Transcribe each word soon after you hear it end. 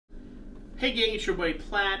Hey gang, it's your buddy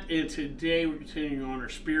Platt, and today we're continuing on our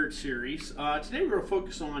Spirit series. Today we're going to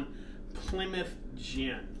focus on Plymouth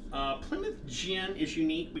Gin. Plymouth Gin is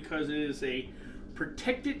unique because it is a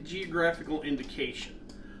protected geographical indication.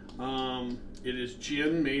 It is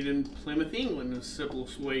gin made in Plymouth, England, the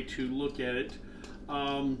simplest way to look at it.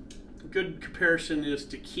 A good comparison is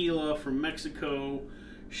tequila from Mexico,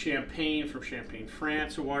 champagne from Champagne,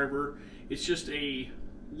 France, or whatever. It's just a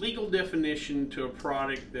legal definition to a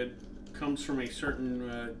product that comes from a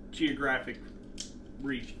certain geographic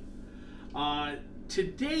region.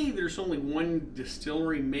 Today there's only one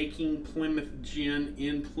distillery making Plymouth Gin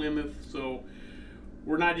in Plymouth, so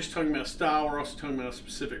we're not just talking about style, we're also talking about a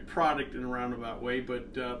specific product in a roundabout way.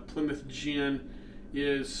 But Plymouth Gin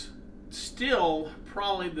is still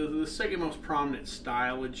probably the second most prominent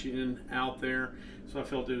style of gin out there, so I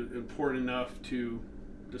felt it important enough to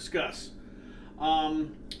discuss.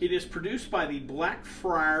 It is produced by the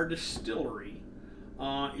Blackfriar Distillery.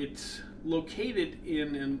 It's located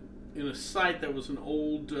in a site that was an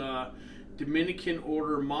old Dominican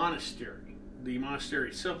order monastery. The monastery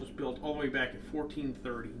itself was built all the way back in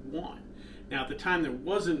 1431. Now, at the time, there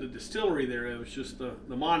wasn't a distillery there, it was just the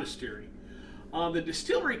monastery. The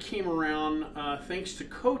distillery came around thanks to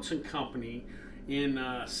Coates and Company in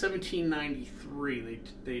 1793.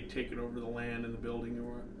 They'd taken over the land and the building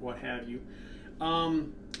or what have you.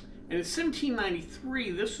 And in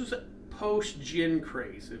 1793, this was a post-gin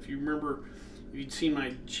craze. If you remember, if you'd seen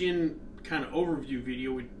my gin kind of overview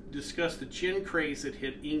video, we discussed the gin craze that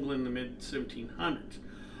hit England in the mid-1700s.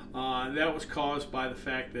 That was caused by the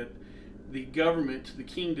fact that the government, the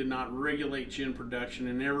king, did not regulate gin production,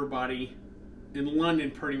 and everybody in London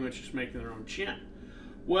pretty much just making their own gin.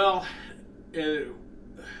 Well,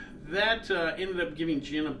 that ended up giving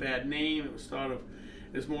gin a bad name. It was thought of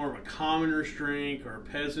as more of a commoner's drink or a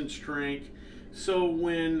peasant's drink. So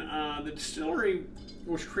when the distillery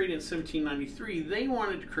was created in 1793, they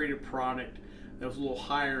wanted to create a product that was a little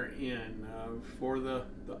higher end for the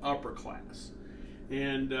upper class.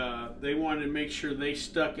 And they wanted to make sure they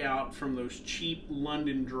stuck out from those cheap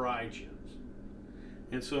London dry gins.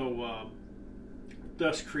 And so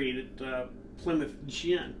thus created Plymouth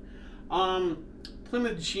Gin.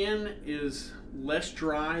 Plymouth Gin is less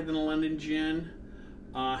dry than a London gin.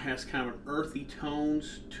 Has kind of earthy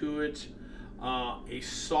tones to it, a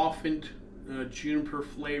softened juniper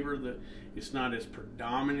flavor that it's not as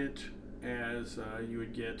predominant as you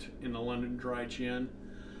would get in a London dry gin.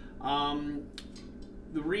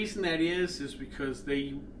 The reason that is because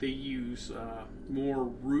they use more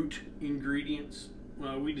root ingredients.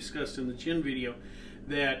 We discussed in the gin video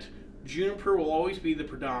that juniper will always be the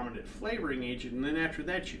predominant flavoring agent, and then after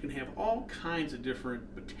that you can have all kinds of different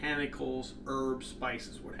botanicals, herbs,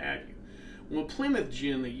 spices, what have you. Well, Plymouth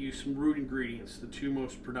Gin, they use some root ingredients. The two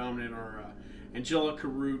most predominant are angelica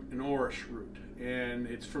root and orris root, and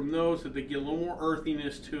it's from those that they get a little more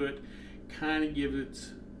earthiness to it, kind of give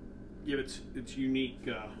its unique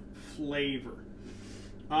flavor.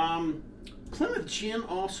 Plymouth Gin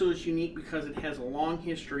also is unique because it has a long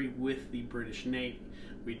history with the British Navy.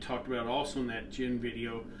 We talked about also in that gin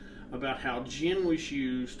video about how gin was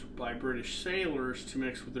used by British sailors to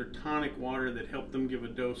mix with their tonic water that helped them get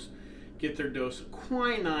their dose of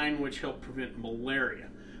quinine, which helped prevent malaria.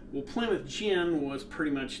 Well, Plymouth Gin was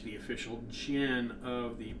pretty much the official gin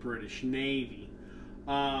of the British Navy.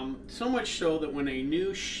 So much so that when a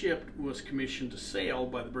new ship was commissioned to sail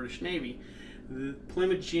by the British Navy, the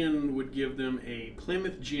Plymouth Gin would give them a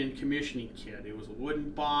Plymouth Gin commissioning kit. It was a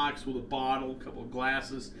wooden box with a bottle, a couple of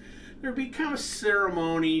glasses. There'd be kind of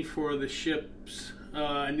ceremony for the ship's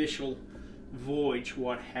initial voyage,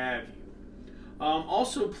 what have you.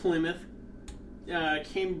 Also, Plymouth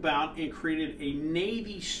came about and created a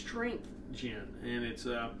Navy strength gin, and it's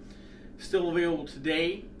still available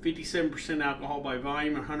today. 57% alcohol by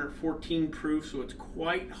volume, 114 proof, so it's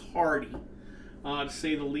quite hardy. To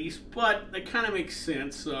say the least, but that kind of makes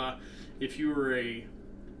sense. If you were a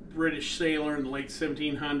British sailor in the late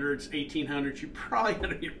 1700s, 1800s, you probably had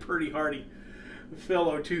to be a pretty hardy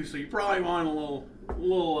fellow too, so you probably want a little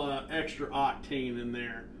extra octane in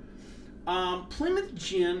there. Plymouth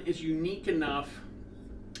Gin is unique enough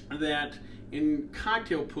that in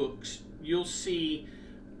cocktail books you'll see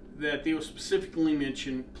that they will specifically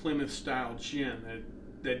mention Plymouth style gin,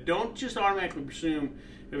 that don't just automatically presume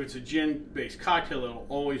if it's a gin-based cocktail, it'll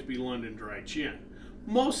always be London dry gin.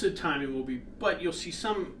 Most of the time it will be, but you'll see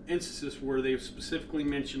some instances where they've specifically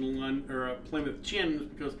mentioned Plymouth Gin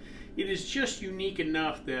because it is just unique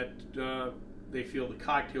enough that they feel the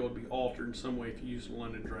cocktail would be altered in some way if you use a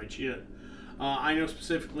London dry gin. I know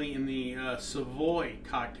specifically in the Savoy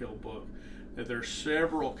cocktail book, that there are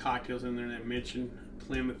several cocktails in there that mention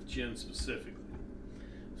Plymouth Gin specifically.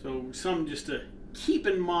 So something just to keep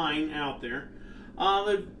in mind out there.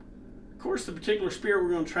 Of course, the particular spirit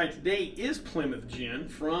we're going to try today is Plymouth Gin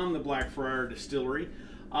from the Blackfriar Distillery.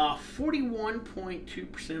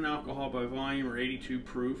 41.2% alcohol by volume, or 82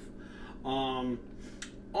 proof. On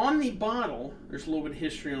the bottle, there's a little bit of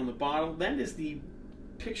history on the bottle. That is the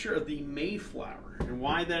picture of the Mayflower. And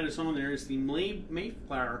why that is on there is the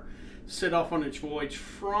Mayflower set off on its voyage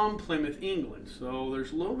from Plymouth, England. So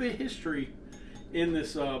there's a little bit of history in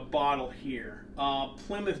this bottle here.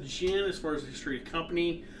 Plymouth Gin, as far as the history of the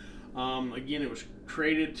company, again, it was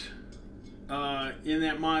created in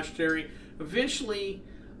that monastery. Eventually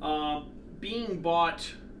being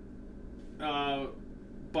bought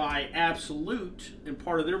by Absolute and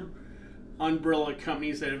part of their umbrella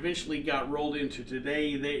companies that eventually got rolled into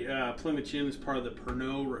today. Plymouth Gin is part of the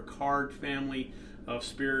Pernod Ricard family of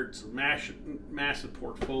spirits, massive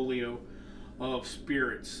portfolio of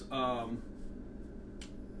spirits.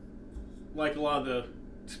 Like a lot of the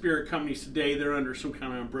spirit companies today, they're under some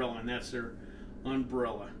kind of umbrella, and that's their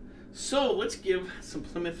umbrella. So let's give some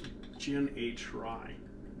Plymouth Gin a try.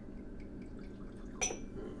 All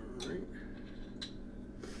right.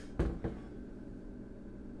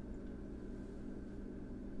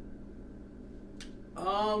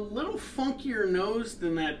 A little funkier nose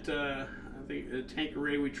than that, I think, the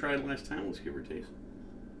Tanqueray we tried last time. Let's give her a taste.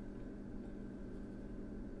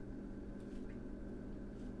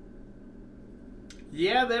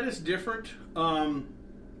 Yeah, that is different.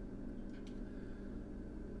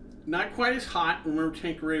 Not quite as hot. Remember,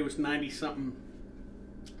 Tanqueray was 90-something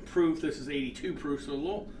proof. This is 82 proof, so a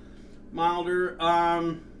little milder.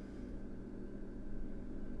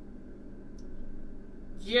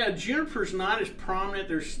 Yeah, juniper's not as prominent.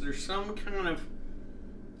 There's some kind of,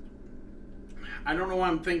 I don't know why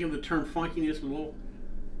I'm thinking of the term funkiness, but a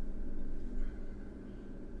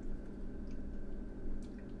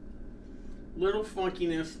little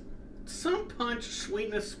funkiness, some punch,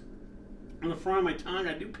 sweetness on the front of my tongue.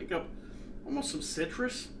 I do pick up almost some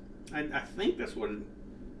citrus. I think that's what I'm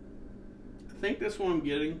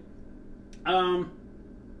getting.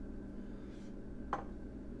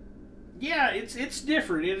 Yeah, it's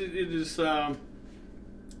different. It is like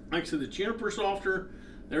I said, the juniper softer.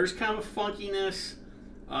 There's kind of a funkiness.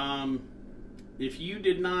 If you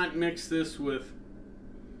did not mix this with,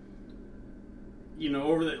 you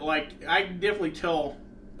know, like I can definitely tell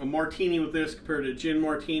a martini with this compared to a gin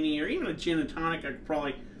martini or even a gin and tonic. I could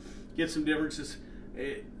probably get some differences.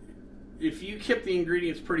 If you kept the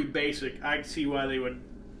ingredients pretty basic, I can see why they would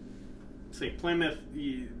say Plymouth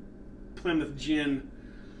Gin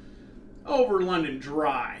over London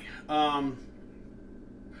Dry.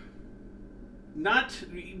 Not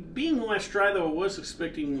being less dry, though. I was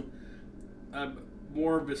expecting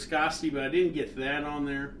more viscosity, but I didn't get that on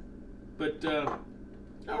there. But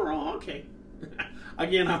overall, okay.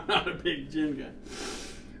 Again, I'm not a big gin guy,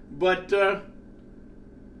 but yeah,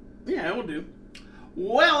 it will do.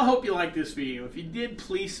 Well, I hope you liked this video. If you did,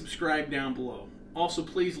 please subscribe down below. Also,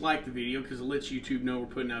 please like the video because it lets YouTube know we're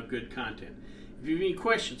putting out good content. If you have any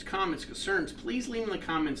questions, comments, concerns, please leave them in the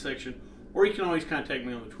comment section, or you can always contact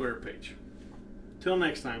me on the Twitter page. Till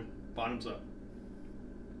next time, bottoms up.